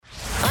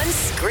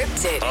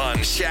Unfiltered.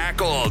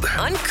 Unshackled.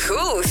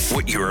 Uncouth.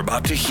 What you're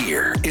about to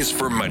hear is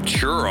for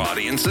mature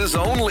audiences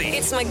only.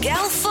 It's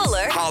Miguel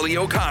Fuller Holly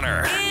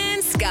O'Connor.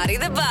 and Scotty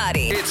the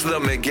Body. It's the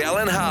Miguel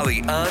and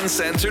Holly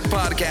Uncensored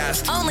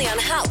Podcast. Only on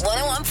Hot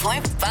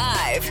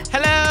 101.5.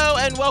 Hello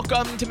and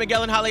welcome to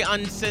Miguel and Holly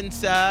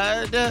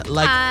Uncensored.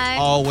 Like Hi.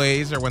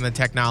 always, or when the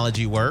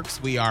technology works,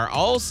 we are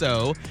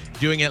also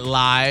doing it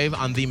live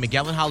on the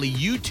Miguel and Holly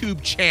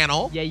YouTube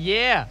channel.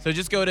 Yeah. So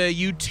just go to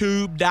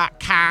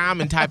youtube.com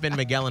and type in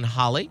Miguel and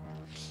Holly,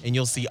 and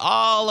you'll see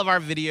all of our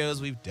videos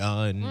we've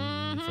done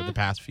for the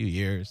past few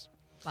years.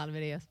 A lot of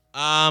videos.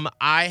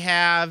 I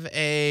have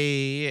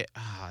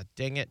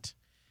dang it.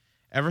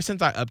 Ever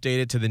since I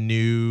updated to the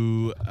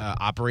new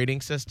operating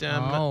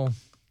system,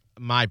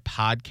 my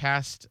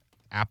podcast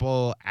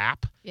Apple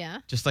app Yeah.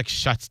 just like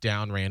shuts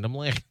down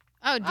randomly.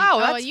 Oh,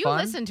 that's you fun.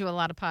 listen to a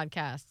lot of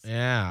podcasts.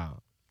 Yeah.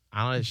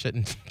 I don't know, it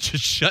shouldn't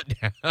just shut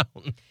down.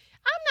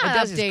 I'm It not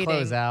does updating. just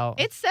close out.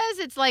 It says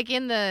it's like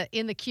in the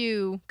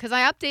queue because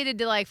I updated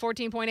to like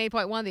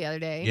 14.8.1 the other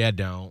day. Yeah,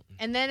 don't.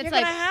 And then it's You're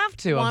like gonna have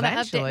to wanna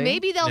eventually. update.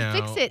 Maybe they'll No.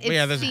 fix it. It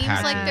Yeah, there's seems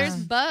patches. like there's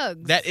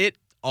bugs. That it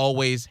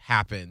always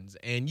happens.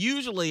 And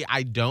usually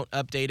I don't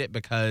update it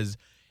because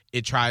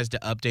it tries to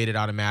update it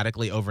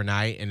automatically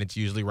overnight, and it's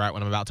usually right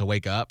when I'm about to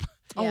wake up.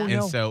 Oh, Yeah. And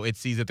no. so it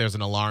sees that there's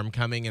an alarm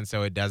coming, and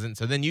so it doesn't.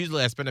 So then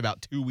usually I spend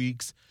about 2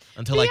 weeks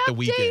until like the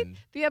weekend.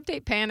 The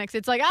update panics.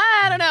 It's like,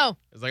 I don't know.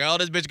 It's like, oh,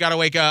 this bitch got to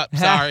wake up.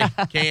 Sorry,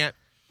 can't.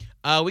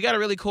 We got a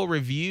really cool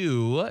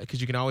review because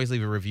you can always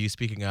leave a review.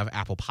 Speaking of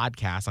Apple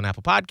Podcasts, on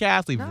Apple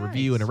Podcasts, leave a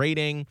review and a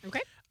rating.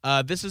 Okay.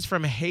 This is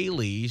from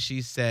Haley.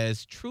 She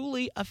says,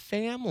 truly a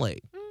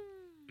family.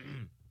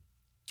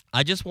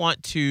 I just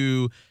want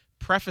to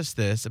preface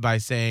this by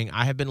saying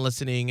I have been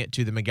listening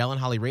to the Miguel and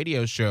Holly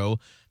radio show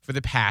for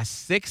the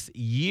past 6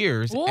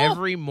 years, Whoa.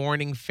 every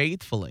morning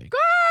faithfully.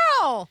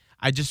 Girl.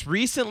 I just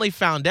recently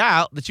found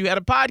out that you had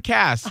a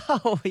podcast.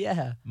 Oh,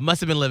 yeah.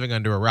 Must have been living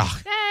under a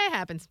rock. It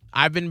happens.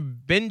 I've been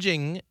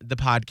binging the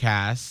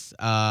podcasts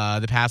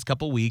the past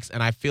couple weeks,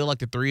 and I feel like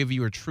the three of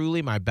you are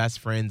truly my best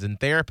friends and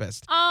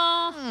therapists.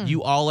 Oh.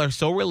 You all are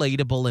so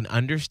relatable and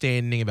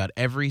understanding about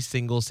every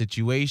single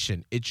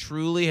situation. It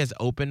truly has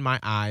opened my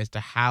eyes to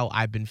how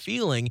I've been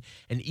feeling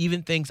and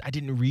even things I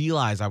didn't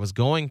realize I was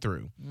going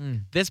through.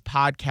 This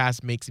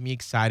podcast makes me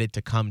excited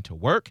to come to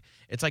work.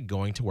 It's like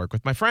going to work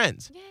with my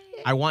friends.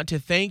 I want to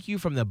thank you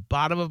from the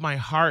bottom of my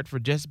heart for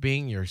just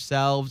being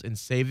yourselves and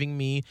saving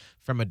me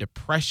from a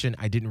depression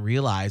I didn't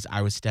realize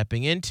I was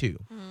stepping into.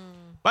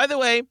 By the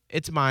way,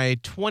 it's my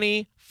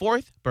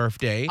 24th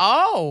birthday.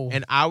 Oh.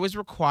 And I was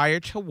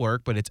required to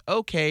work, but it's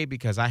okay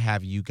because I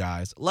have you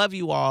guys. Love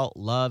you all.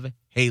 Love,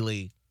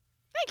 Haley.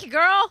 Thank you,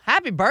 girl.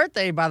 Happy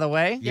birthday, by the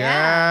way.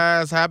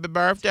 Yes, happy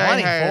birthday,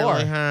 24.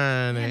 Haley,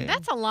 honey. Man,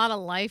 that's a lot of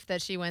life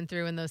that she went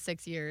through in those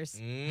 6 years.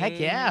 Heck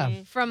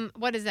yeah. From,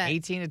 what is that?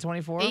 18 to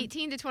 24.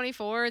 18 to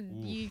 24,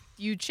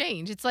 you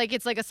change. It's like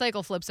a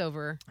cycle flips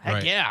over. Heck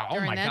Right. yeah. Oh,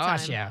 During my that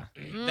gosh, time.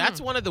 yeah.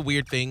 That's one of the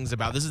weird things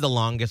about this is the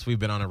longest we've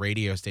been on a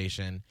radio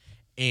station,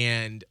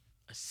 and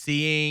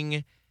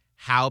seeing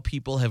how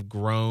people have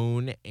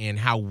grown and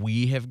how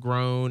we have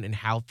grown and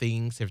how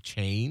things have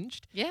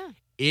changed. Yeah.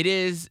 It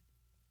is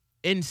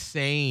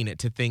insane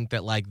to think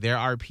that like there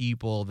are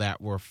people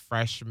that were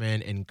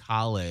freshmen in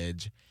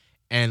college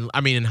and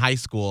in high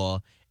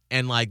school,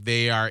 and like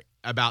they are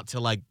about to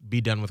like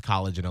be done with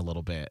college in a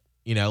little bit.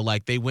 You know,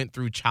 like they went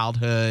through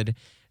childhood,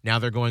 now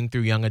they're going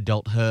through young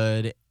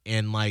adulthood,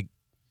 and like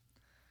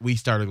we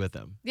started with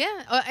them.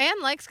 Yeah. And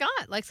like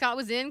Scott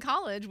was in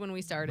college when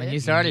we started. When you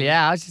started,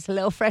 yeah, I was just a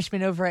little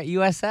freshman over at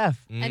USF.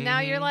 And now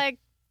you're like,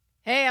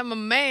 hey, I'm a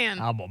man.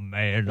 I'm a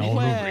man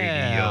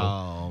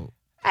Well,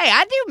 Hey,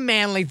 I do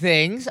manly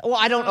things. Well,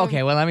 I don't.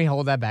 Okay, well, let me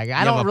hold that back. I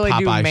you don't have a really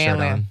do Popeye shirt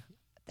manly. on.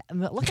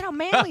 Look at how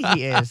manly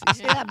he is. You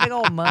see that big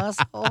old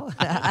muscle?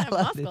 I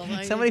love Muscle, it.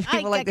 like- So many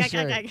people like the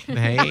shirt.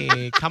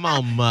 Hey, come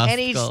on, muscle.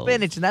 And eat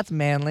spinach, and that's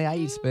manly. I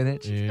eat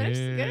spinach. Spinach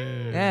is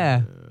good.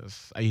 Yeah.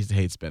 I used to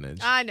hate spinach.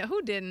 I know.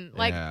 Who didn't?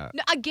 Like, Yeah.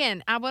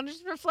 again, I want to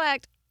just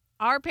reflect.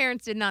 Our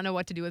parents did not know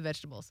what to do with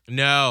vegetables.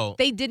 No.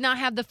 They did not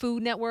have the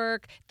Food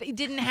Network. They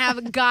didn't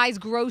have Guys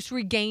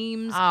Grocery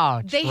Games.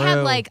 Oh, They true.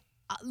 had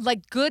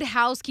like Good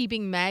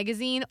Housekeeping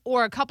magazine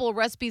or a couple of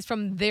recipes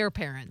from their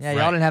parents. Yeah,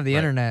 y'all didn't have the Right.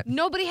 internet.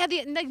 Nobody had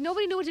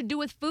nobody knew what to do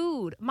with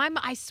food.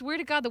 I swear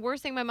to God, the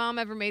worst thing my mom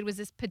ever made was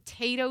this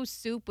potato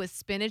soup with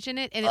spinach in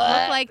it, and it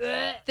looked like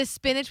the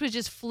spinach was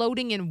just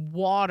floating in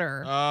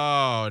water.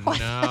 Oh,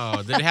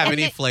 no. Did it have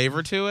any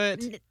flavor to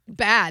it?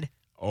 Bad.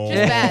 Oh,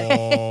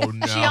 bad.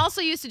 no. She also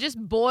used to just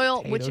boil,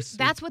 Potato which soup.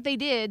 that's what they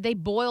did. They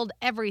boiled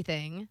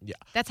everything. Yeah.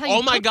 That's how you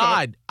Oh my cooked it.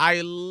 God. I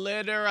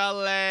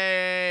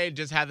literally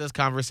just had this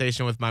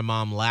conversation with my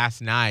mom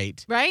last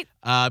night Right?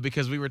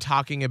 because we were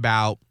talking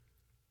about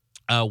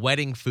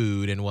wedding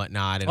food and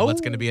whatnot and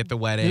what's going to be at the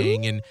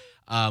wedding. And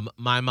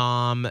my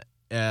mom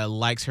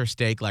likes her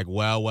steak like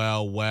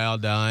well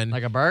done.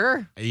 Like a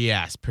burger?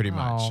 Yes, pretty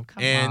much. Oh,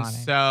 come and on.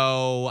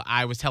 so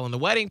I was telling the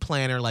wedding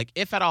planner, like,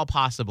 if at all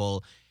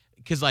possible,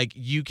 because like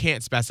you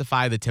can't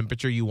specify the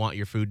temperature you want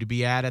your food to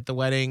be at the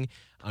wedding.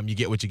 you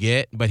get what you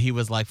get. But he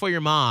was like, for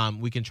your mom,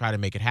 we can try to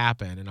make it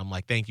happen. And I'm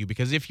like, thank you.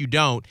 Because if you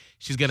don't,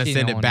 she's going to She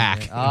send don't it want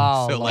back. it.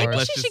 Oh, so, like, Lord.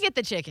 let's She just. should get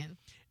the chicken.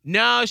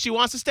 No, she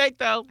wants a steak,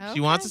 though. She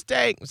wants Okay. a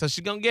steak. So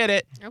she's going to get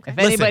it. Okay. If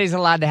Listen. anybody's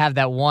allowed to have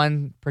that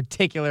one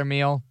particular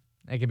meal,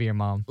 it could be your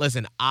mom.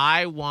 Listen,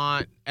 I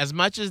want, as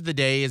much as the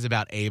day is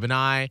about Abe and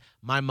I,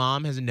 my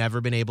mom has never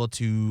been able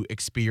to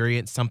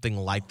experience something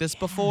like this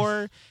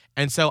before.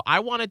 And so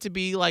I want it to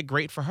be like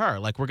great for her.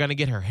 Like we're going to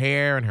get her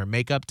hair and her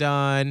makeup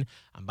done.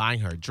 I'm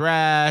buying her a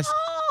dress.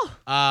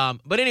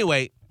 But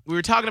anyway, we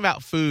were talking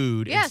about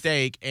food and Yes.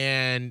 steak.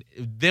 And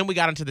then we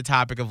got into the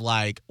topic of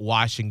like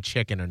washing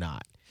chicken or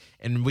not.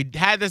 And we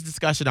had this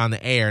discussion on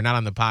the air, not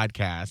on the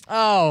podcast.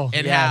 Oh,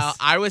 And yes. how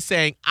I was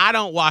saying, I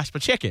don't wash my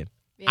chicken.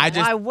 Yeah. I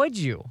just Why would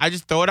you? I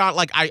just throw it on,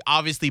 like I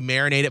obviously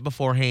marinate it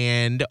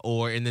beforehand,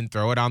 and then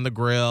throw it on the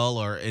grill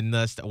or in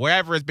the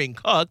wherever it's being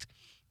cooked.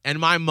 And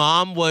my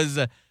mom was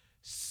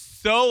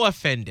so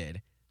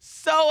offended.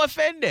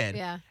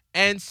 Yeah.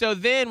 And so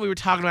then we were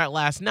talking about it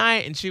last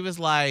night, and she was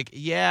like,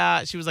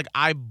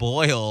 I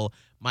boil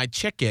my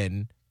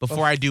chicken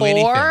before I do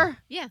anything. Before?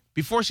 Yeah.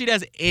 Before she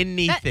does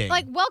anything.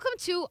 Like, welcome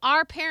to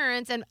our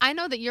parents. And I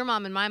know that your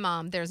mom and my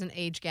mom, there's an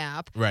age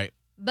gap. right.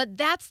 But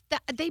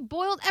they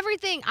boiled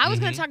everything. I was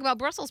going to talk about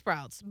Brussels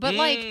sprouts, but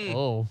like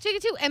Oh.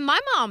 chicken too. And my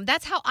mom,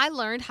 that's how I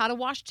learned how to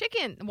wash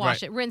chicken.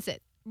 Wash Right. it, rinse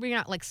it. We're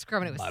not like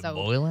scrubbing it with By soap.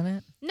 boiling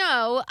it?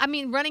 No, I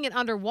mean running it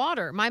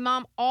underwater. My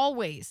mom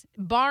always,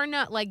 bar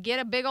none, like get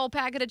a big old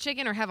packet of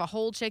chicken or have a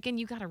whole chicken.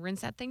 You got to rinse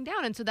that thing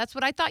down. And so that's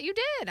what I thought you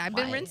did. I've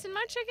been Why? rinsing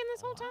my chicken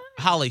this whole time.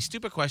 Holly,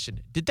 stupid question.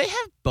 Did they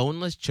have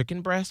boneless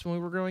chicken breasts when we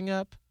were growing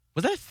up?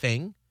 Was that a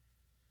thing?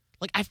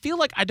 Like, I feel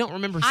like I don't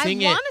remember I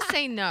seeing it. want to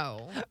say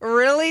no.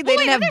 Really? They Well,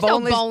 wait, didn't have there's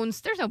boneless. no bones.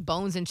 There's no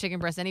bones in chicken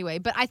breast anyway.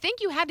 But I think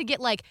you had to get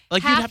like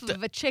Like, you'd half have to-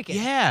 of a chicken.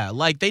 Yeah,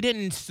 like they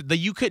didn't.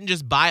 You couldn't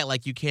just buy it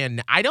like you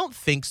can. I don't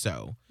think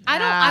so. I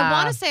Ah.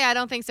 want to say I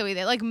don't think so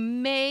either. Like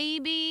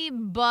maybe,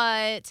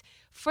 but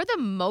for the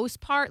most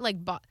part, like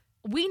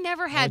we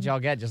never What had. would y'all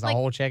get? Just like- a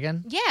whole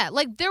chicken? Yeah,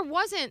 like there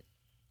wasn't.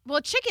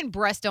 Well, chicken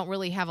breasts don't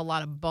really have a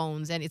lot of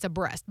bones, and it's a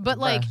breast. But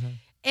like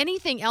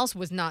anything else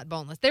was not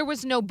boneless. There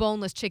was no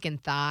boneless chicken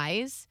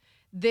thighs.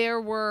 There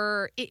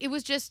were. It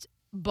was just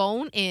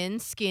bone in,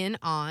 skin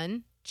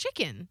on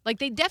chicken. Like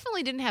they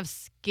definitely didn't have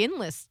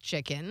skinless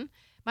chicken.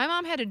 My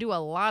mom had to do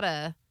a lot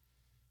of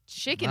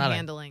chicken Lot of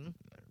handling.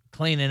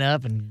 Cleaning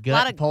up and Lot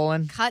gut of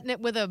pulling. Cutting it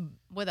with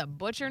a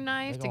butcher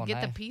knife Big to ol'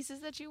 get the knife.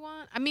 pieces that you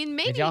want. I mean, Did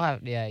maybe y'all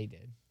have? Yeah, you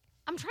did.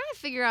 I'm trying to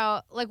figure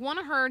out like one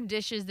of her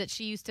dishes that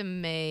she used to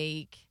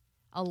make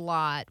a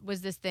lot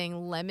was this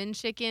thing lemon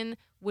chicken,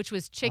 which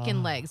was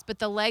chicken legs, but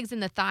the legs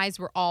and the thighs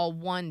were all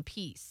one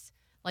piece.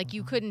 Like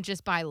you couldn't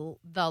just buy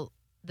the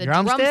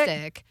Drumstick?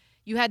 drumstick.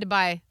 You had to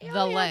buy You the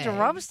only leg. had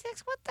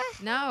drumsticks? What the?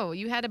 No,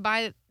 you had to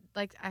buy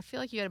like I feel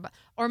like you had to buy,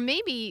 or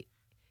maybe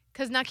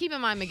because now keep in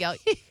mind, Miguel,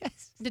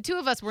 the two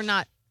of us were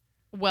not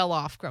well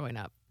off growing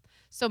up.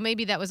 So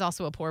maybe that was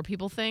also a poor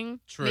people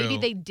thing. True. Maybe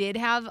they did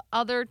have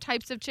other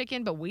types of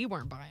chicken, but we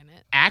weren't buying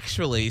it.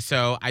 Actually,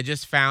 so I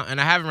just found, and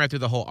I haven't read through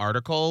the whole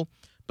article,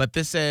 but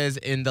this says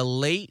in the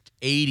late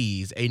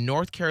 80s, a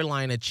North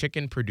Carolina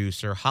chicken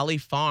producer, Holly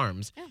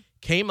Farms,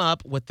 came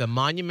up with the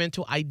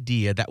monumental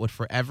idea that would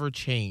forever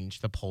change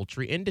the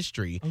poultry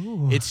industry.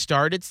 It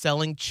started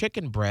selling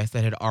chicken breasts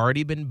that had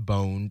already been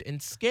boned and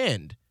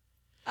skinned.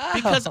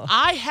 Because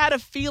I had a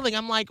feeling,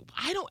 I'm like,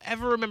 I don't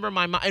ever remember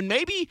my mom, and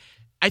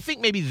I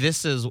think maybe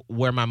this is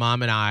where my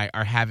mom and I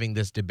are having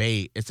this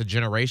debate. It's a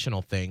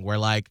generational thing where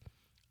like,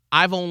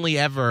 I've only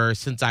ever,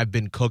 since I've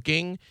been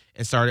cooking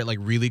and started like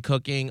really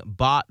cooking,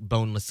 bought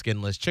boneless,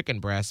 skinless chicken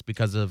breasts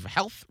because of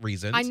health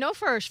reasons. I know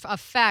for a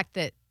fact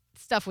that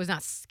stuff was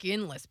not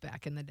skinless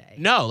back in the day.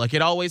 No, like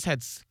it always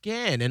had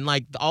skin and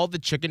like all the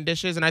chicken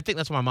dishes. And I think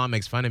that's why my mom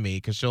makes fun of me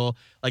because she'll,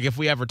 like, if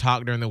we ever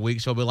talk during the week,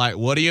 she'll be like,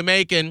 "What are you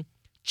making?"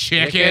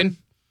 Chicken.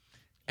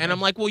 And I'm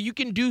like, well, you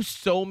can do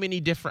so many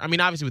different, I mean,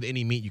 obviously with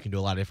any meat, you can do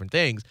a lot of different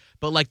things,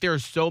 but like there are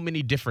so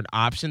many different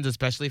options,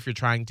 especially if you're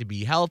trying to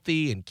be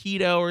healthy and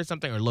keto or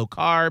something or low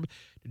carb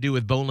to do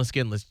with boneless,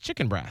 skinless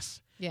chicken breasts.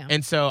 Yeah.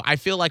 And so I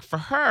feel like for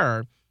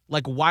her,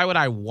 like, why would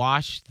I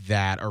wash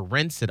that or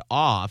rinse it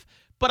off?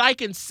 But I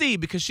can see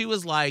because she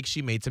was like,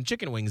 she made some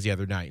chicken wings the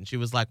other night and she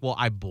was like, well,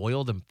 I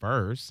boiled them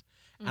first.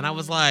 And I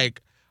was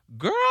like,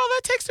 girl,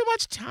 that takes too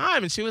much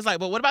time. And she was like,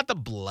 but what about the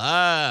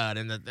blood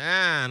and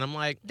and I'm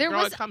like, There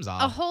girl, was it comes a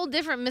off. whole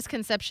different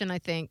misconception, I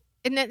think.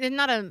 And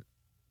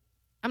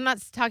I'm not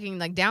talking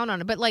like down on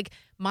it, but like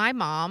my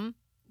mom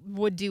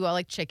would do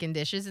like chicken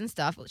dishes and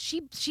stuff.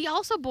 She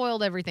also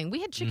boiled everything. We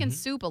had chicken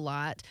soup a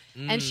lot,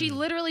 and she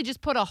literally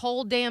just put a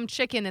whole damn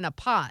chicken in a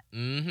pot.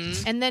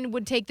 Mm-hmm. And then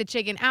would take the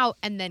chicken out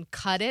and then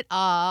cut it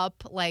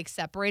up, like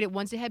separate it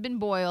once it had been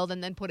boiled,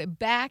 and then put it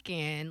back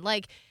in.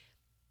 Like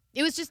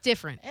it was just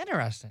different.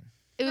 Interesting.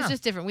 It was Huh.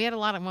 just different. We had a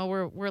lot of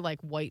we're like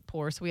white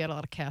poor, so we had a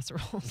lot of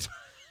casseroles.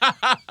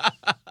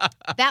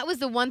 That was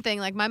the one thing.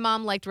 Like my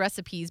mom liked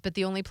recipes, but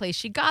the only place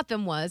she got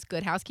them was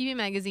Good Housekeeping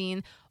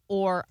magazine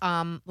or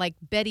like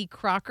Betty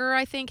Crocker,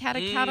 I think, had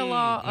a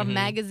catalog, a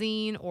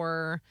magazine,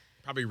 or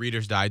Probably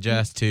Reader's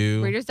Digest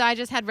too. Reader's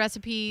Digest had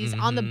recipes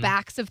on the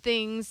backs of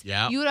things.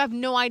 Yeah. You would have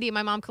no idea.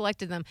 My mom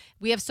collected them.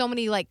 We have so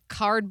many like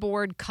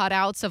cardboard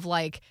cutouts of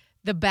like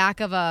the back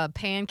of a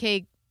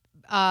pancake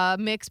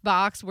mix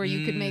box where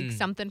you could make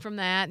something from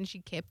that, and she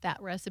kept that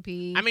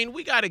recipe. I mean,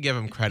 we got to give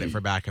them credit for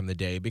back in the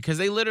day because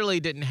they literally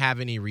didn't have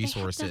any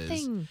resources.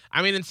 nothing.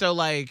 I mean, and so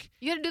like,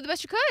 You got to do the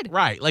best you could.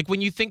 right, like when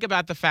you think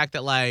about the fact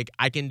that like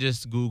I can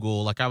just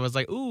Google, like I was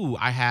like, ooh,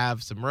 I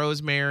have some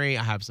rosemary,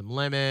 I have some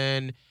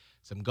lemon,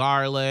 some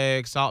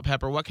garlic, salt,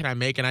 pepper. What can I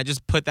make? And I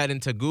just put that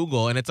into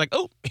Google, and it's like,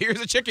 oh,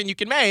 here's a chicken you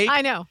can make.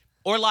 I know.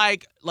 Or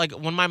like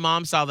when my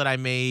mom saw that I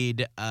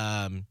made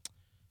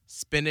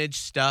spinach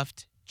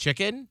stuffed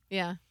chicken,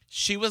 Yeah.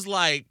 she was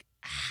like,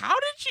 "How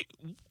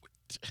did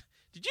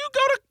you go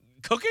to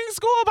cooking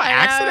school by I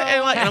accident?"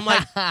 know. And I'm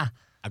like,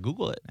 I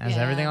Google it. That's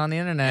Yeah. everything on the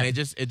internet. And it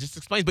just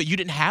explains. But you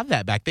didn't have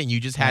that back then. You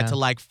just had Yeah. to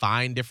like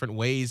find different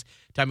ways.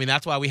 I mean,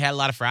 that's why we had a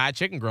lot of fried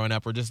chicken growing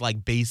up. We're just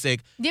like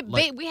basic. Yeah,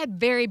 Like- we had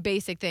very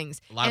basic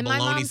things. A lot of and my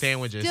bologna mom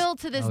sandwiches. Still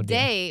to this Oh, dear.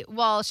 day,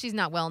 well, she's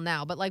not well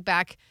now, but like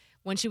back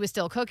when she was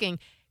still cooking,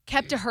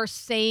 kept to her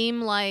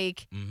same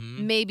like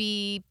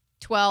maybe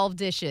 12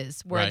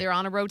 dishes where Right. they're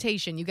on a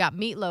rotation. You got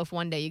meatloaf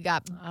one day, you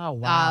got oh,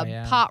 wow.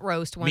 Yeah. pot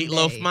roast one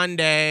Meatloaf day.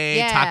 Monday,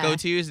 Yeah. Taco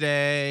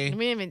Tuesday.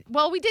 We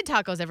did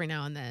tacos every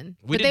now and then,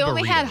 We but did they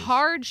only had burritos.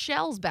 hard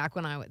shells back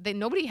when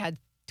nobody had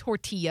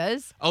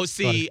tortillas. Oh,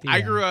 see,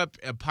 I Tortilla. grew up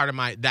a part of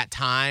that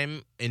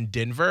time in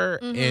Denver,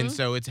 and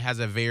so it has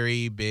a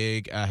very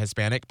big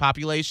Hispanic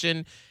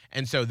population.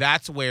 And so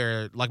that's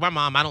where, like my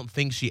mom, I don't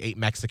think she ate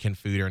Mexican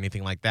food or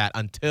anything like that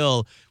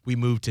until we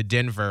moved to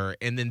Denver.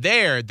 And then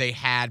there they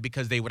had,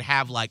 because they would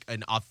have like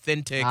an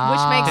authentic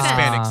Which makes sense.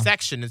 Hispanic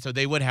section. And so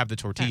they would have the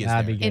tortillas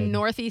That'd there. be good. In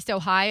Northeast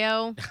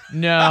Ohio,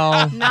 No.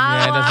 not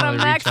Yeah, it a lot doesn't of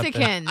really reach up there.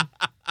 Mexican.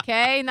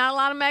 Okay, not a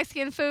lot of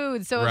Mexican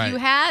food. So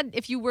Right.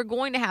 if you were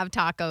going to have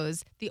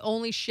tacos, the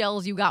only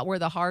shells you got were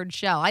the hard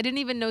shell. I didn't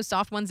even know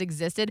soft ones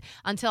existed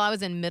until I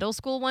was in middle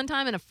school one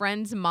time, and a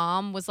friend's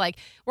mom was like,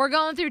 "We're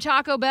going through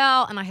Taco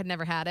Bell," and I had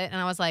never had it, and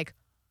I was like,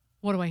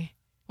 "What do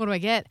I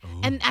get?"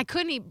 And I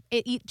couldn't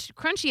eat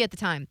crunchy at the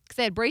time because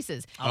I had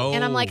braces.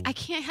 And I'm like, Oh. I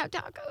can't have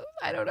tacos.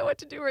 I don't know what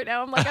to do right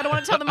now. I'm like, I don't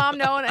want to tell the mom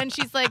no. And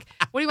she's like,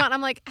 what do you want?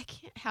 I'm like, I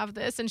can't have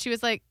this. And she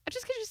was like,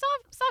 just get you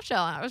soft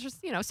shell. And I was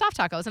just, soft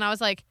tacos. And I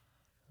was like,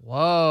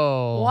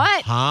 Whoa.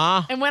 what?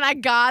 Huh? And when I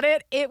got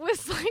it, it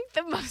was like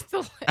the most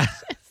delicious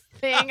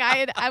thing.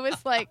 I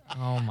was like,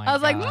 Oh, my I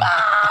was like, God.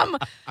 Mom,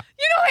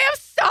 you don't have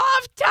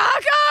soft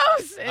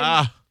tacos. And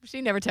Ah.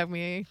 she never took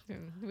me.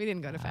 We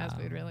didn't go to fast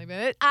food really,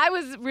 but I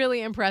was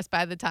really impressed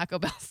by the Taco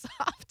Bell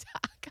soft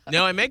taco.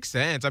 No, it makes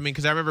sense. I mean,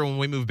 because I remember when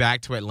we moved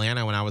back to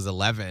Atlanta when I was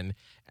 11,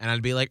 and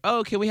I'd be like,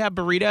 oh, can we have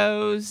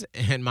burritos?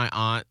 And my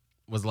aunt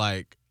was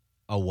like,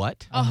 a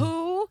what? A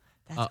who?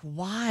 That's A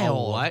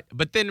wild. what?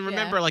 But then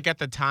remember, like at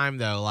the time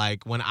though,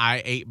 like when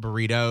I ate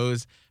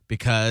burritos,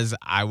 because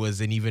I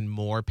was an even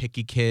more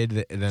picky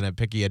kid than a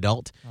picky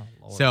adult. Oh,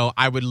 Lord. So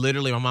I would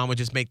literally, my mom would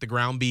just make the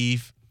ground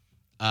beef.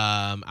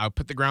 I would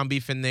put the ground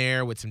beef in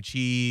there with some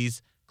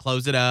cheese,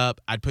 close it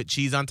up. I'd put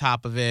cheese on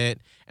top of it.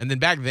 And then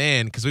back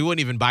then, because we wouldn't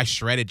even buy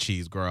shredded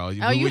cheese, girl.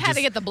 Oh, you had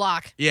to get the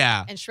block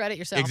Yeah. and shred it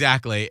yourself.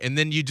 Exactly. And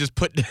then you just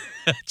put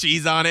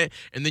cheese on it,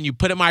 and then you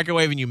put it in the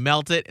microwave and you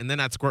melt it, and then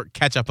I'd squirt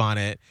ketchup on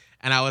it.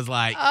 And I was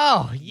like,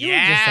 Oh, you're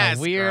Yes, just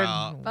a weird,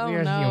 girl. Oh,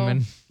 weird no.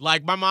 human.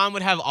 like my mom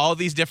would have all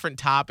these different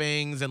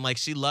toppings, and like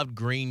she loved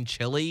green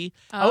chili.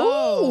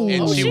 Oh,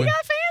 And she she would- got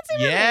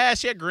fancy with it. Yeah,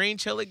 she had green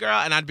chili, girl.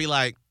 And I'd be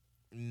like,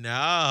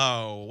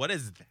 no, what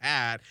is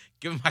that?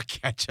 Give me my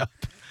ketchup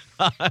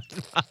on my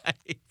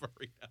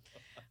burrito.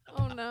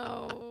 Oh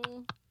no.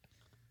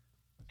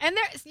 And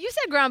you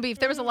said ground beef.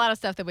 There was a lot of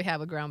stuff that we had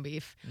with ground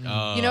beef.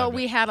 Oh, You know what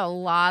we had a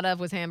lot of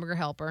was Hamburger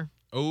Helper.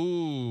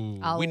 Ooh,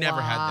 A we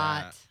never had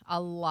lot. that. A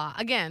lot.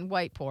 Again,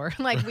 white poor.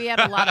 Like we had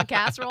a lot of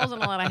casseroles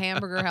and a lot of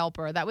Hamburger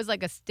Helper. That was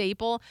like a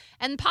staple.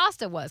 And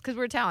pasta was because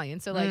we're Italian.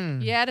 So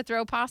like you had to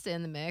throw pasta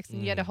in the mix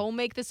and you had to home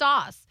make the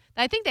sauce.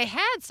 I think they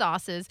had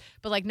sauces,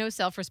 but like no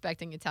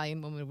self-respecting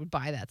Italian woman would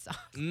buy that sauce.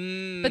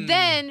 Mm. But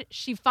then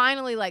she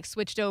finally like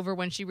switched over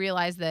when she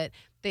realized that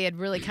they had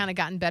really kind of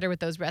gotten better with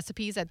those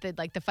recipes at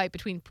the fight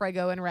between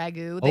Prego and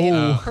Ragu. They had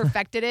Oh.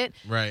 perfected it.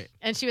 Right.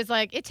 And she was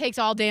like, it takes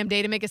all damn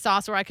day to make a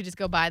sauce or I could just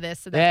go buy this.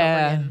 So that's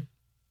Yeah. what we're getting.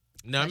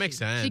 No, it So makes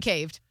sense. She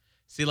caved.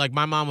 See, like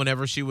my mom,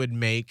 whenever she would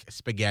make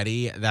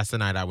spaghetti, that's the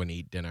night I would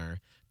eat dinner.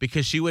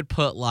 Because she would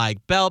put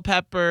like bell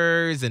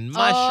peppers and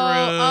mushrooms.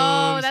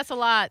 Oh, that's a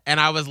lot. And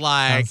I was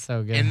like, Sounds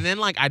so good. and then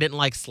like I didn't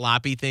like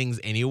sloppy things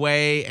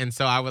anyway. And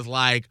so I was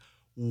like,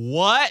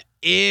 what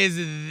is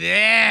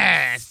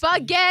this?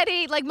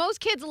 Spaghetti. Like most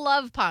kids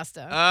love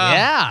pasta.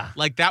 yeah.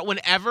 Like that,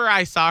 whenever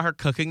I saw her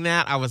cooking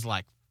that, I was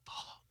like, fuck,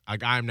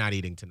 like I'm not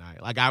eating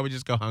tonight. Like I would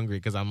just go hungry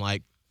because I'm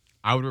like,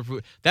 I would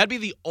refuse. That'd be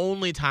the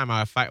only time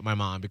I would fight my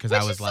mom because Which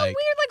I was is so like,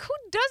 weird. Like who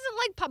doesn't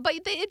like pop? But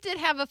it did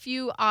have a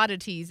few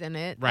oddities in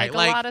it. Right, Like,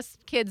 like- a lot of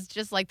kids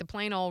just like the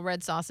plain old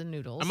red sauce and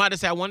noodles. I might have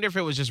said, I wonder if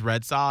it was just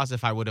red sauce,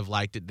 if I would have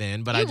liked it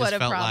then. But I You just would've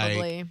felt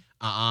probably. like,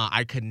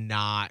 I could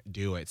not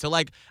do it. So,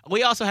 like,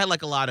 we also had,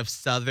 like, a lot of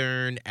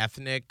Southern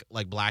ethnic,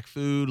 like, black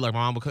food. Like, my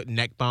mom would cook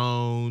neck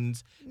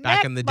bones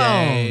back in the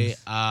day.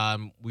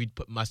 We'd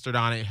put mustard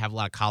on it, have a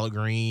lot of collard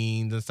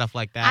greens and stuff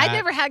like that. I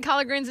never had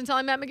collard greens until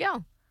I met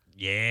Miguel.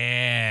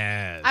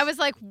 Yes. I was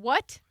like,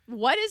 what?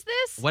 What is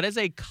this? What is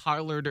a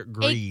collard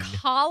green? A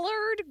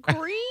collard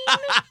green?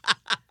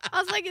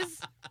 I was like,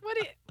 what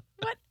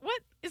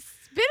is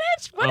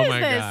spinach? What oh is my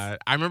this? God.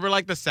 I remember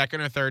like the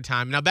second or third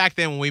time. Now back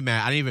then when we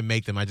met, I didn't even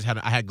make them. I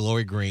had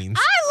glory greens.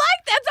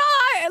 That's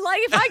all I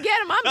like. If I get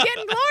them, I'm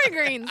getting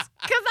glory greens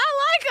because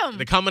I like them.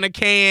 They come in a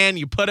can.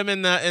 You put them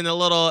in the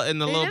little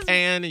just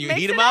pan, and you mix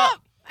heat it them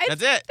up. It's-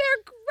 That's it.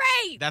 They're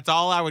great. That's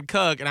all I would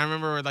cook. And I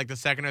remember like the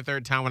second or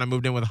third time when I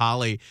moved in with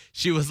Holly,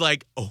 she was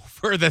like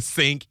over the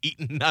sink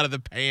eating out of the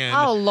pan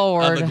Oh, of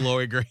Lord. the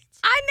glory greens.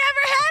 I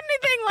never had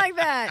anything like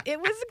that. It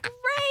was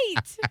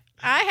great.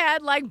 I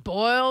had like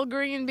boiled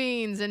green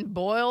beans and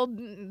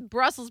boiled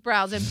Brussels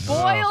sprouts and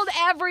boiled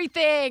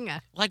everything.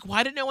 Like,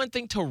 why did no one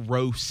think to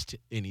roast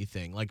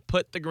anything? Like,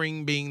 put the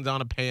green beans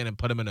on a pan and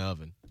put them in the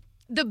oven.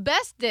 The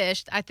best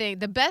dish, I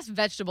think, the best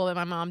vegetable that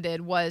my mom did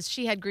was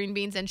she had green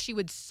beans and she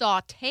would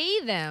saute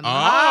them.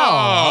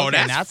 Oh, okay,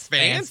 that's that's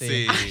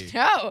fancy. fancy.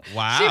 No.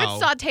 Wow. She would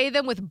saute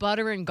them with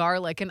butter and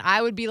garlic, and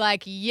I would be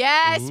like,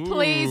 yes,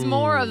 please,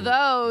 more of Ooh,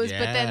 those. But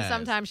then yes.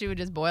 sometimes she would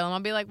just boil them.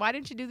 I'd be like, why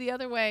didn't you do the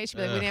other way? She'd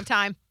be like, we Ugh. didn't have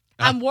time.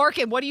 I'm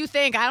working. What do you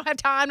think? I don't have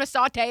time to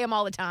saute them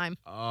all the time.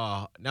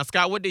 Oh, now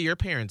Scott, what did your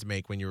parents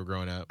make when you were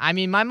growing up? I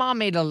mean, my mom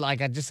made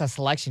just a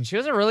selection. She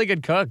was a really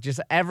good cook, just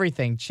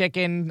everything.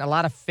 Chicken, a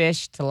lot of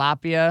fish,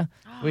 tilapia.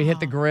 We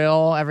hit the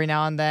grill every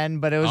now and then,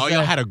 but it was. Oh, you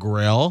had a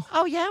grill?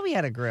 Oh yeah, we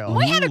had a grill.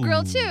 We had a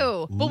grill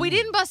Ooh. too, but we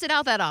didn't bust it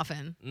out that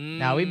often.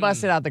 No, we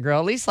busted out the grill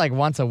at least like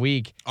once a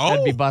week.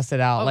 It'd be Oh.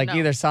 busted out, Oh, like no.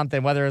 either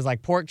something, whether it was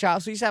like pork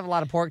chops. We used to have a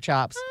lot of pork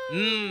chops.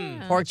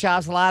 Mm. Pork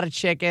chops, a lot of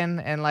chicken,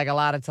 and like a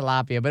lot of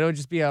tilapia. But it would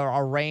just be a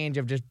range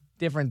of just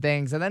different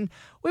things. And then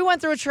we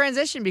went through a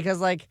transition because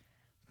like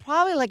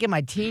probably like in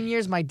my teen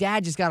years, my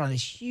dad just got on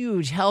this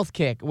huge health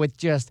kick with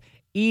just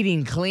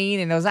eating clean.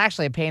 And it was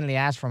actually a pain in the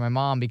ass for my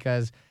mom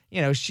because,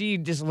 you know, she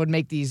just would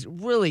make these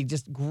really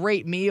just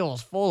great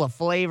meals full of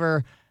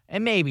flavor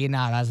and maybe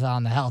not as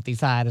on the healthy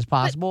side as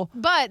possible.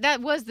 But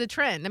that was the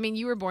trend. I mean,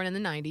 you were born in the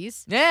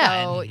 90s.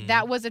 Yeah. So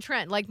that was a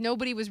trend. Like,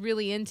 nobody was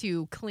really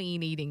into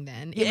clean eating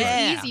then. It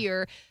Yeah. was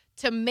easier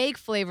to make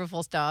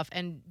flavorful stuff,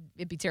 and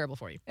it'd be terrible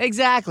for you.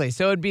 Exactly.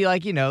 So it'd be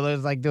like, you know,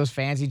 there's like those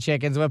fancy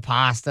chickens with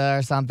pasta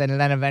or something. And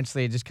then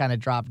eventually it just kind of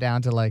dropped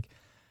down to like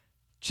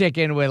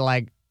chicken with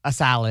like a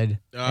salad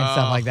and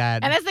stuff like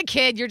that. And as a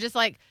kid, you're just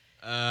like,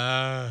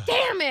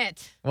 damn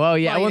it. Well,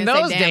 yeah. Well, Well, you in didn't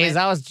say those damn days, it.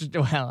 I was just,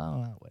 well, I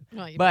don't know.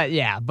 Well, you But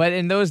yeah, but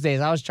in those days,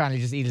 I was trying to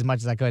just eat as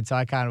much as I could. So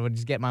I kind of would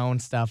just get my own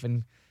stuff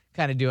and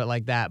kind of do it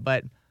like that.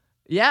 But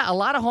yeah, a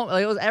lot of home,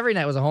 like, it was every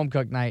night was a home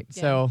cooked night.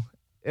 Yeah. So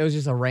it was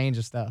just a range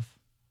of stuff.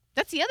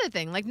 That's the other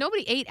thing. Like,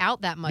 nobody ate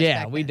out that much.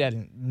 Yeah, back we then.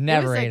 didn't.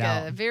 Never it was ate like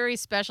out. a very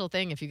special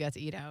thing if you got to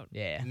eat out.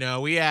 Yeah. No,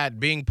 we had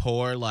being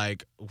poor,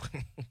 like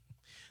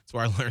that's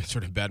where I learned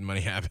sort of bad money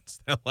habits.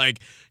 Like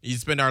you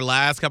spend our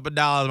last couple of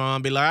dollars, my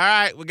mom be like, all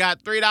right, we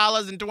got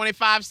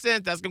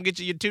 $3.25. That's gonna get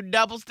you your 2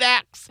 double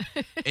stacks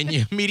and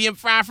your medium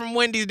fry from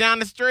Wendy's down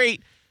the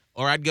street.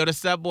 Or I'd go to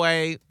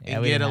Subway Yeah,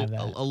 and we get didn't a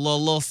have that.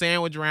 little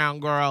sandwich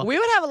round, girl. We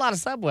would have a lot of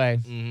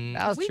Subway. Mhm.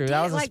 That was We true. did,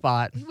 That was a like,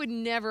 spot. We were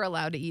never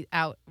allowed to eat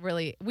out,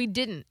 really. We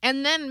didn't.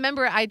 And then,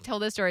 remember, I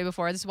told this story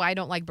before. This is why I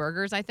don't like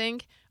burgers, I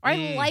think. Or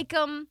I like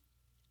them.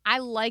 I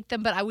like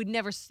them, but I would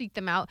never seek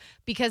them out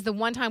because the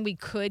one time we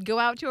could go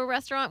out to a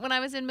restaurant when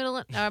I was in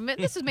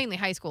this was mainly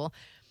high school,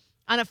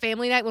 on a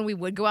family night when we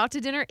would go out to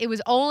dinner, it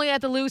was only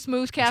at the Loose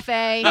Moose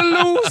Cafe.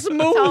 Loose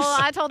Moose.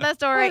 I told that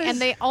story, What is-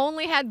 and they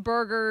only had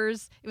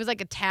burgers. It was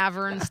like a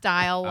tavern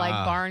style, like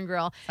barn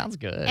grill. Sounds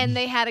good. And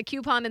they had a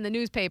coupon in the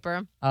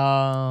newspaper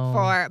oh.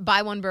 for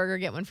buy one burger,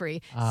 get one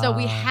free. So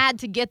we Ah. had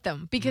to get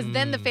them because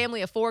then the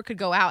family of 4 could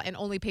go out and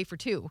only pay for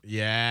 2.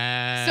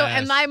 Yeah. So,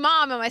 and my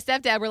mom and my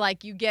stepdad were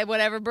like, you get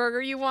whatever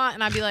burger you want.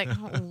 And I'd be like,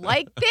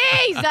 like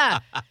these.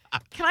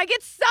 Can I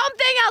get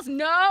something else?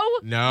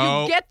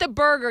 No. You get the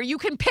burger. You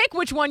can pick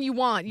which one you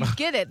want. You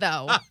get it,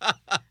 though.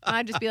 And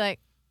I'd just be like,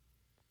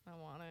 I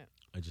want it.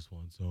 I just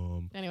want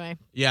some. Anyway.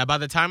 Yeah, by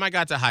the time I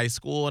got to high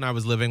school and I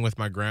was living with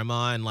my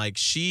grandma and like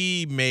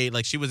she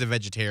was a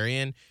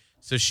vegetarian,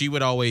 so she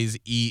would always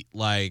eat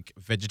like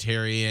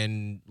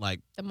vegetarian,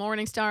 like The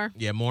Morning Star.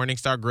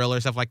 Morningstar Grill or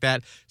stuff like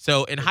that.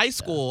 So in high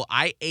school,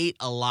 I ate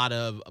a lot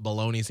of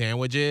bologna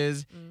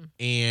sandwiches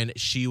and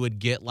she would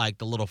get like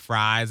the little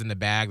fries in the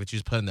bag that you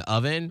just put in the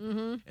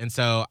oven. And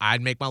so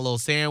I'd make my little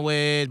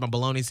sandwich, my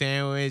bologna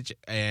sandwich,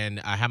 and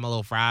I had my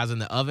little fries in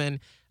the oven.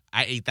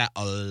 I ate that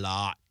a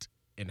lot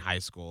in high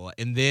school.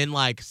 And then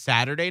like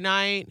Saturday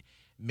night,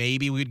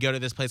 maybe we'd go to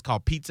this place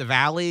called Pizza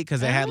Valley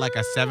because they had like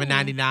a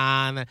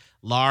 $7.99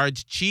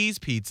 large cheese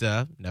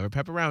pizza, never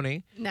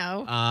pepperoni.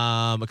 No.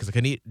 Because I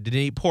didn't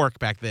eat pork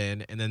back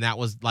then, and then that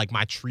was like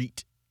my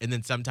treat. And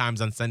then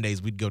sometimes on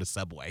Sundays we'd go to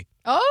Subway.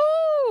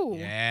 Oh.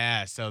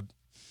 Yeah, so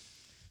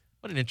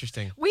what an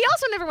interesting. We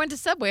also never went to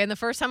Subway, and the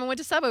first time I went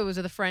to Subway was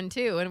with a friend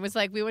too. And it was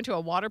like we went to a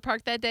water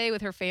park that day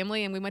with her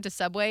family, and we went to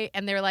Subway,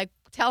 and they were like,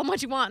 "Tell them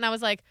what you want," and I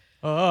was like,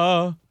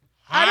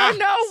 I don't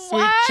know Sweet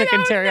what.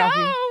 chicken I don't teriyaki.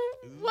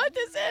 know. What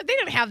is it? They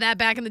didn't have that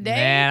back in the day.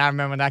 Man, I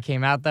remember when that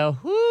came out, though.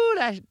 Whoo,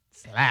 that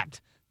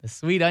slapped. The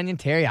sweet onion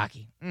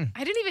teriyaki.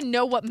 I didn't even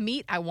know what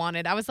meat I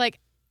wanted. I was like,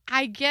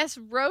 I guess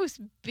roast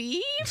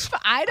beef?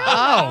 I don't know.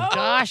 Oh,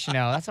 gosh,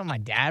 no. That's what my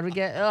dad would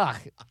get. Ugh.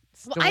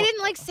 Well, I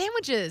didn't like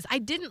sandwiches. I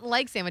didn't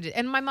like sandwiches.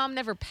 And my mom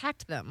never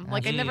packed them.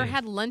 Like, I never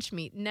had lunch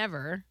meat.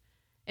 Never.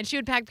 And she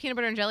would pack peanut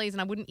butter and jellies,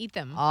 and I wouldn't eat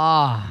them.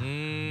 Ah. Love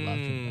peanut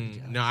butter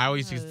jelly. No, I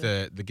always used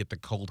to get the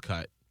cold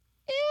cut.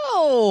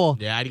 Ew.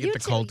 Yeah, I'd get You the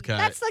too. cold cut.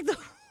 That's like the.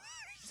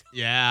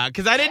 Yeah,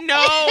 because I didn't know.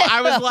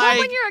 I was Well, like,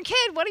 when you're a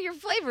kid, what are your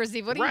flavors,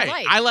 Steve? What do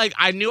right. you like?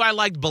 I knew I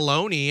liked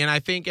bologna, and I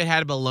think it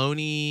had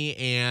bologna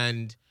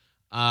and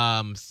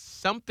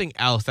something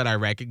else that I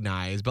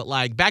recognized. But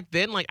like back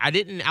then, like I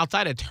didn't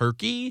outside of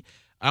turkey.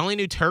 I only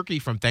knew turkey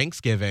from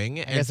Thanksgiving.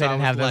 I guess they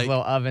didn't have those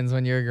little ovens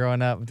when you were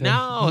growing up to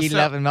No, heat it so-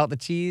 up and melt the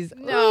cheese.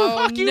 No,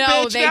 fuck you, no,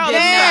 bitch. they That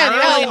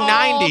did was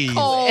not. early It was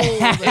all 90s.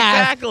 cold.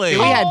 Exactly. See,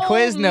 we had Cold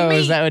Quiznos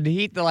meat. that would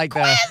heat the like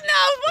the.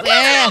 Quiznos.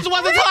 Yeah. It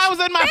wasn't until I was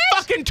in my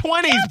fucking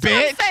 20s,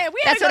 bitch.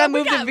 That's when I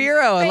moved to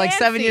Vero at like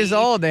 7 years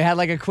old. They had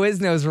like a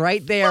Quiznos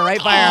right there,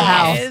 right by our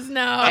house. Quiznos.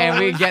 And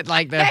we'd get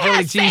like the They Philly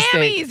had cheesesteak.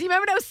 Sammys. You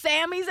remember those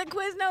Sammys at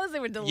Quiznos? They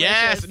were delicious.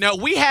 Yes. No,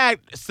 we had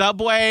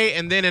Subway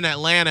and then in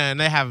Atlanta, and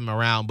they have them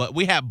around, but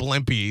we had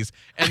Blimpies.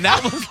 And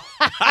that was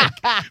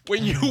like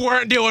when you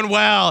weren't doing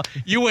well,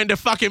 you went to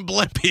fucking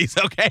Blimpies,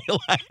 okay?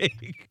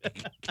 Like,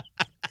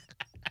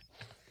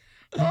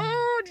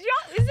 Oh,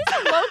 is this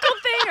a local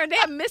thing, or they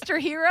have Mr.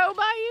 Hero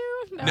by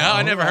you? no,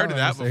 I never heard of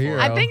that Mr. before. Hero.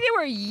 I think they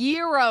were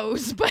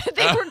Gyros, but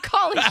they were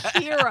called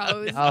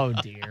Heroes. Oh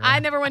dear. I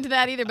never went to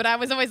that either, but I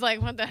was always like,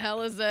 what the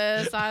hell is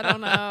this? I don't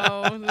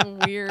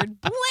know. Weird.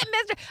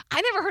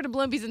 I never heard of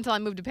Blimpies until I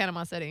moved to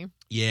Panama City.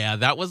 Yeah,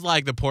 that was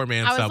like the poor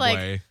man's I was like,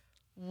 Subway.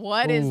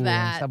 What is Ooh,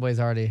 that? Subway's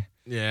already.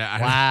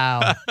 Yeah.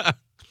 Wow.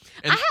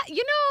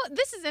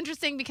 This is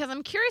interesting because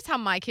I'm curious how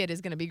my kid is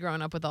going to be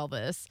growing up with all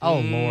this. Oh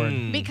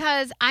Lord.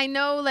 Because I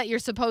know that you're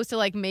supposed to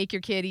like make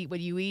your kid eat what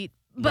you eat,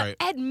 but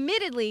Right.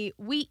 admittedly,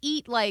 we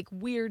eat like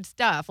weird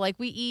stuff. Like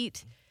we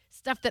eat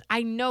stuff that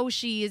I know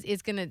she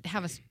is going to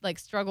have a like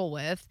struggle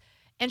with,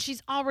 and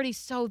she's already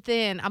so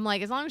thin. I'm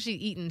like, as long as she's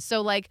eating.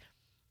 So like,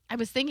 I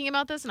was thinking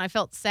about this and I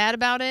felt sad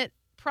about it.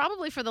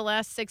 Probably for the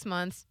last 6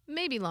 months,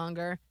 maybe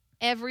longer.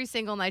 Every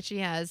single night she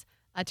has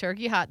a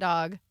turkey hot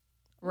dog,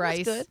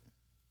 rice, good.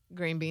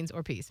 green beans,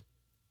 or peas.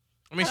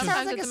 I mean, That she's,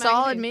 sounds like it's a a mac and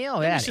solid cheese. meal. I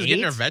mean, Yeah. she's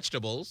getting her eat.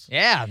 vegetables.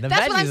 Yeah, the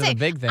That's what veggies I'm is saying. a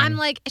big thing. I'm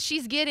like,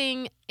 she's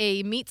getting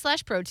a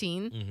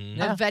meat/protein, Mhm.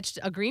 Yeah.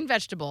 a green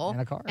vegetable, And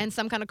a carb. and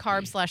some kind of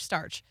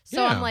carb/starch.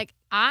 So Yeah. I'm like,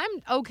 I'm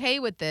okay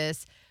with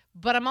this,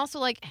 but I'm also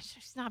like,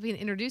 she's not being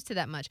introduced to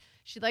that much.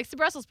 She likes the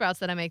Brussels sprouts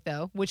that I make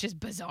though, which is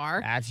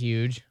bizarre. That's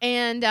huge.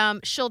 And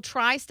she'll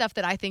try stuff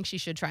that I think she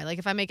should try. Like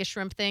if I make a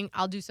shrimp thing,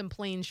 I'll do some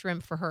plain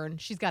shrimp for her,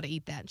 and she's got to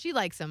eat that. She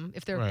likes them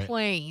if they're Right.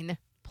 plain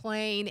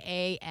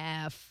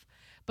AF.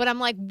 But I'm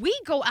like, we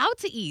go out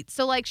to eat,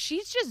 so like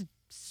she's just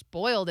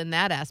spoiled in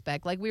that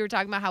aspect. Like we were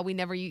talking about how we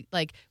never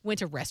like went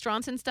to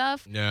restaurants and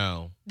stuff.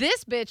 No.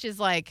 This bitch is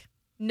like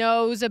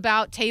knows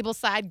about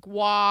tableside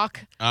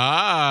guac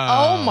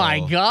Oh my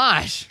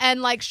gosh.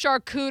 and like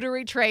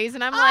charcuterie trays,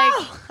 and I'm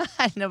like,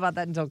 I didn't know about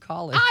that until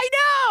college. I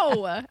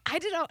know. I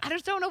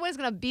just don't know what it's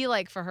gonna be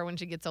like for her when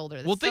she gets older.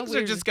 Well, That's so things are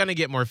weird. just going to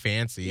get more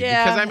fancy.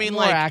 yeah, Because, I mean,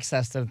 more like,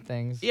 access to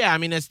things. yeah, I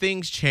mean, as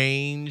things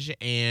change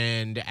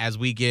and as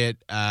we get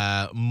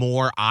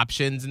more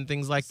options and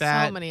things like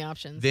that, so many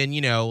options. then,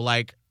 you know,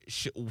 like,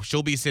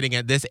 she'll be sitting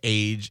at this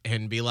age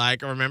and be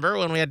like, remember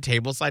when we had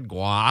tableside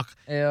guac?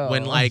 Ew.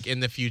 When, like, in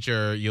the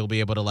future, you'll be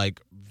able to,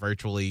 like,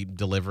 virtually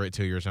deliver it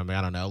to you or something.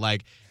 I don't know.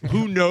 Like,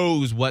 who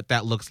knows what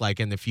that looks like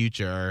in the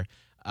future?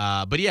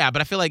 But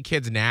I feel like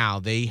kids now,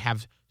 they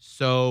have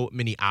so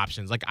many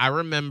options. Like, I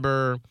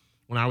remember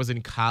when I was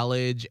in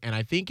college, and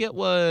I think it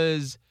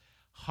was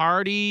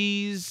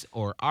Hardee's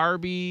or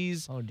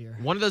Arby's. Oh dear.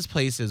 One of those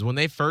places when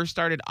they first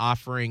started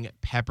offering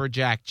pepper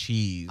jack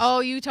cheese. Oh,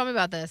 you told me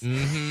about this.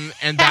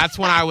 And that's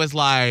when I was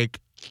like,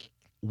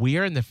 we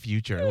are in the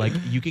future. Like,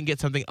 you can get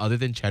something other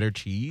than cheddar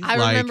cheese. I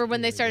Like, remember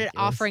when they started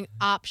ridiculous. offering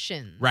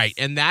options. Right.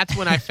 And that's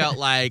when I felt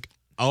like,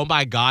 oh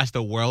my gosh,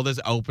 the world is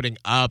opening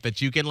up,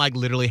 that you can like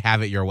literally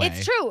have it your way.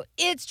 It's true.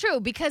 It's true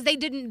because they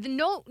didn't.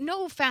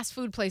 No fast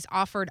food place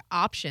offered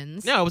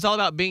options. No, it was all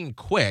about being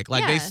quick.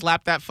 Like, they Yeah.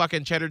 slapped that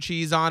fucking cheddar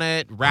cheese on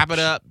it, wrap it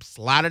up,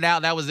 slide it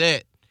out. That was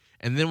it.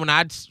 And then when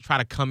I'd try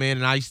to come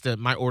in, and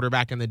my order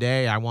back in the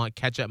day, I want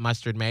ketchup,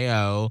 mustard,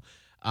 mayo,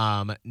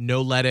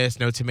 no lettuce,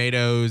 no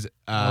tomatoes.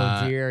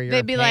 Oh dear, you're they'd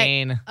a be like,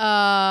 pain.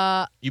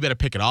 You better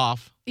pick it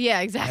off.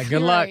 Yeah, exactly.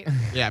 Good luck. right.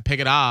 Yeah, pick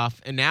it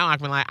off. And now I'm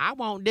like, I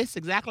want this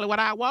exactly what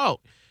I want.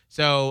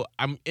 So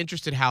I'm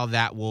interested how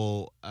that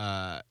will,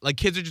 like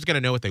kids are just going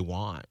to know what they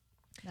want.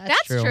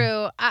 That's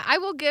true. I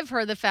will give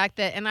her the fact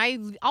that, and I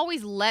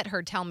always let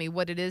her tell me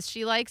what it is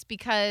she likes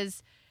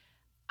because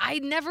I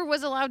never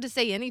was allowed to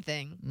say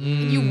anything.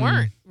 And you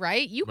weren't,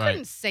 right? You Right.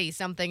 couldn't say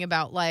something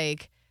about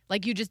like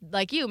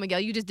you, Miguel,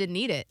 you just didn't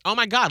eat it. Oh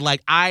my God.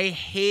 Like I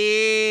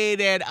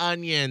hated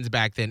onions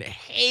back then.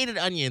 Hated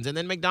onions. And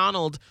then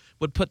McDonald's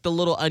would put the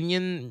little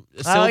onion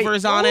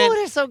silvers on it. Oh,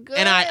 they're so good.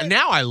 And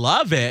now I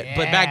love it,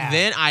 but Yeah. back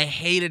then I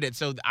hated it.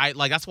 So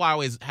that's why I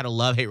always had a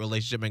love-hate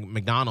relationship with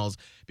McDonald's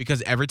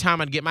because every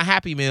time I'd get my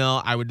Happy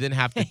Meal, I would then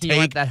have to You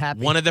want take that Happy.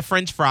 one of the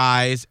French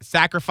fries,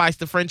 sacrifice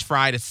the French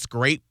fry to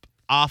scrape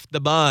off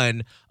the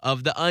bun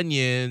of the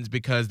onions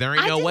because there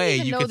ain't I no didn't way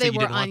even you know could they say you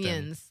were didn't want them.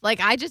 onions. Like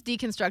I just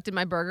deconstructed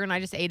my burger and I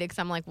just ate it because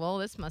I'm like, well,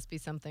 this must be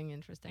something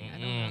interesting. I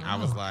don't know. I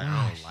was Oh, like, I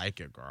gosh. don't like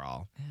it,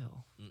 girl.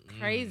 Ew.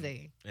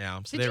 Crazy. Yeah,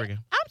 so Did there you- we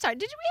go. I'm sorry.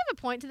 Did we have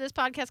a point to this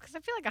podcast? Because I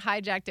feel like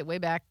I hijacked it way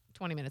back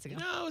 20 minutes ago.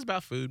 No, it was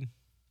about food.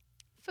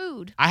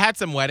 Food. I had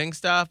some wedding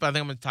stuff, but I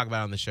think I'm going to talk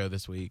about it on the show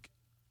this week.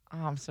 Oh,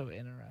 I'm so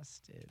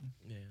interested.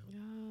 Yeah.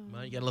 Oh.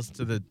 Well, you got to listen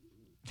to the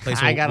place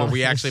I where, gotta where we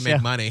listen to actually the make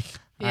show. money.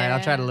 All right,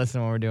 I'll try to Yeah.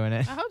 listen when we're doing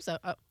it. I hope so.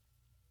 Oh,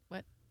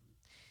 what?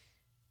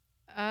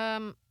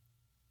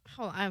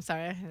 Hold on. I'm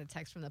sorry. I had a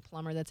text from the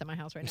plumber that's at my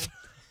house right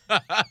now.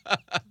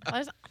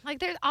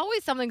 There's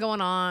always something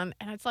going on,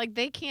 and it's like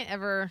they can't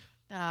ever.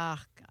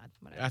 Ah, God,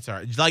 whatever. That's all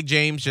right. Like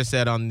James just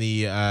said on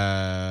the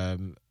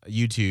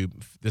YouTube,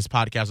 this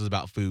podcast was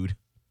about food.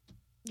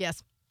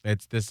 Yes,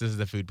 This is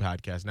the food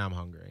podcast. Now I'm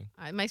hungry.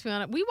 it makes me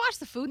want to. We watch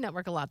the Food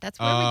Network a lot. That's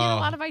where we get a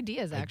lot of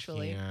ideas,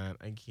 actually.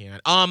 I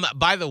can't.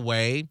 By the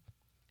way,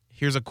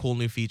 here's a cool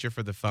new feature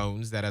for the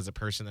phones that as a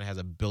person that has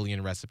a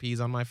billion recipes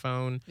on my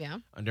phone Yeah.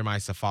 under my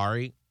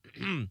Safari,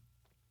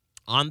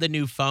 on the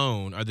new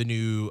phone or the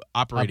new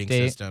operating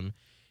Update. system,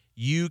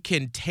 you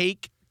can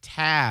take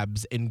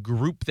tabs and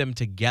group them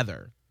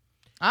together.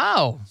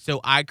 Oh.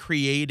 So I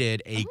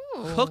created a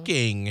Ooh.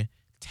 cooking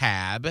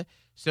tab.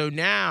 So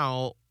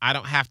now I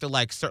don't have to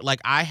like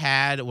I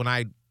had when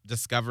I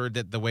discovered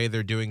that the way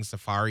they're doing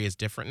Safari is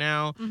different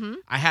now. Mm-hmm.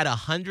 I had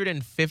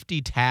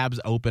 150 tabs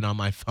open on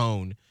my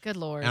phone, Good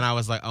Lord. and I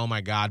was like, "Oh my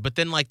God!" But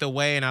then like the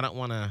way, and I don't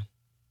want to.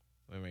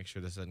 Let me make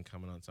sure this isn't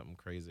coming on something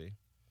crazy.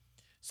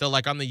 So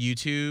like on the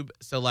YouTube,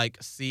 so like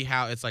see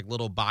how it's like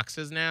little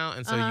boxes now,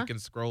 and so you can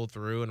scroll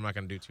through, and I'm not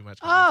gonna do too much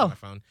 'cause it's on my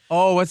phone.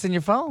 Oh, what's in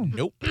your phone?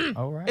 Nope,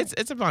 All right.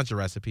 it's a bunch of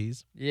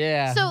recipes.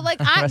 yeah. So like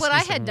what I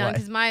Recipes had of done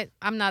what? because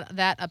I'm not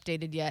that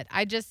updated yet.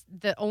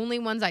 The only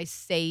ones I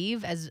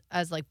save as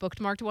like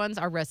bookmarked ones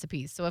are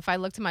recipes. So if I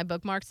look to my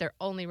bookmarks, they're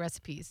only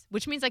recipes,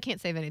 which means I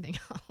can't save anything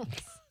else.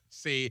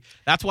 See,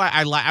 that's why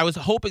I was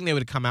hoping they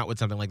would come out with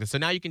something like this. So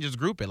now you can just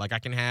group it. Like I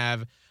can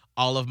have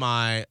all of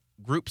my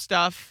group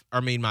stuff,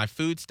 my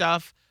food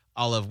stuff,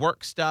 all of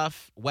work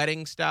stuff,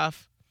 wedding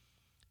stuff.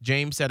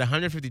 James said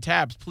 150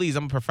 tabs. Please,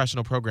 I'm a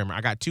professional programmer.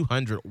 I got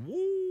 200.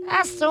 Woo.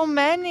 That's so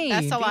many.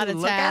 That's a lot Dude,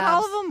 of look at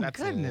all of tabs. them. That's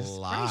a Goodness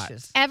lot.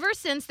 gracious. Ever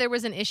since there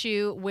was an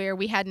issue where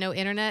we had no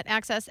internet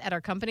access at our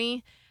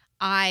company,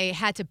 I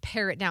had to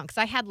pare it down because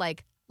I had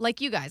like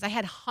you guys, I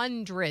had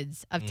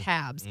hundreds of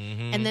tabs.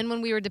 Mhm. And then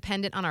when we were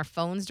dependent on our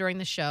phones during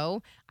the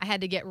show, I had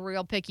to get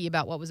real picky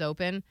about what was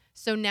open.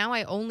 So now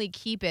I only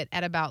keep it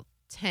at about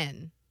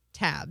 10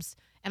 tabs.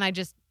 And I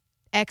just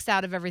X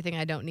out of everything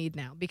I don't need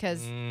now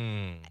because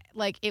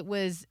like it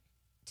was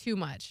too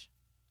much.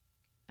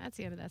 That's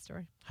the end of that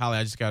story. Holly,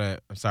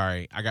 I'm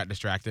sorry. I got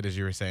distracted as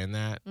you were saying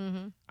that.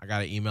 Mm-hmm. I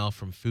got an email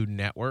from Food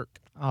Network.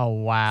 Oh,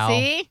 wow.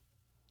 See?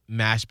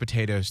 Mashed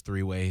potatoes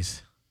 3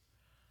 ways.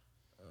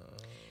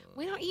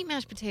 We don't eat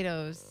mashed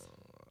potatoes.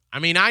 I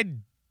make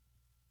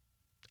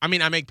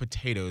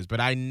potatoes, but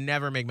I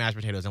never make mashed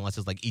potatoes unless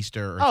it's like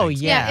Easter or Oh,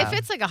 Thanksgiving. yeah. If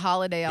it's like a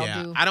holiday, I'll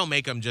Yeah, do. I don't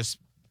make them just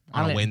I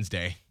on a don't-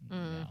 Wednesday.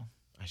 Mm.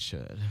 I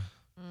should.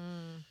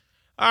 Mm.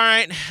 All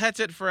right, that's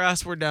it for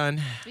us. We're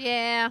done.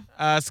 Yeah.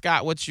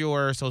 Scott, what's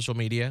your social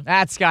media?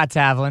 That's Scott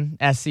Tavlin.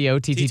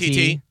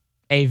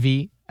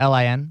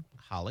 SCOTTTAVLIN.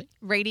 Holly.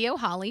 Radio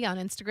Holly on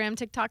Instagram,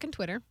 TikTok, and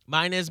Twitter.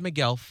 Mine is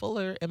Miguel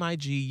Fuller,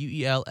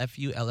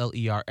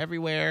 MIGUELFULLER,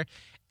 everywhere.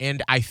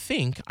 And I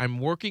think I'm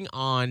working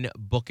on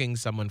booking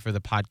someone for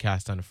the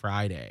podcast on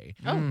Friday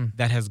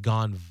that has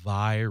gone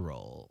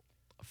viral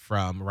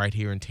from right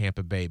here in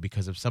Tampa Bay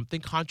because of something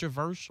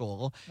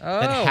controversial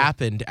that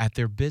happened at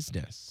their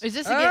business. Is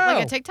this again like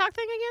Oh. a TikTok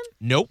thing again?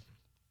 Nope.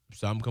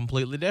 Some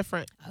completely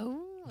different.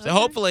 Oh. So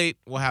hopefully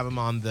we'll have him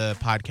on the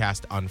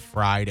podcast on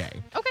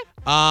Friday. Okay.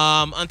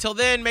 Until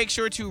then, make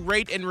sure to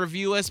rate and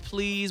review us,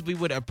 please. We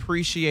would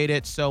appreciate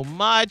it so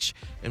much.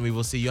 And we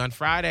will see you on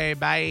Friday.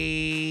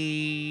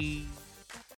 Bye.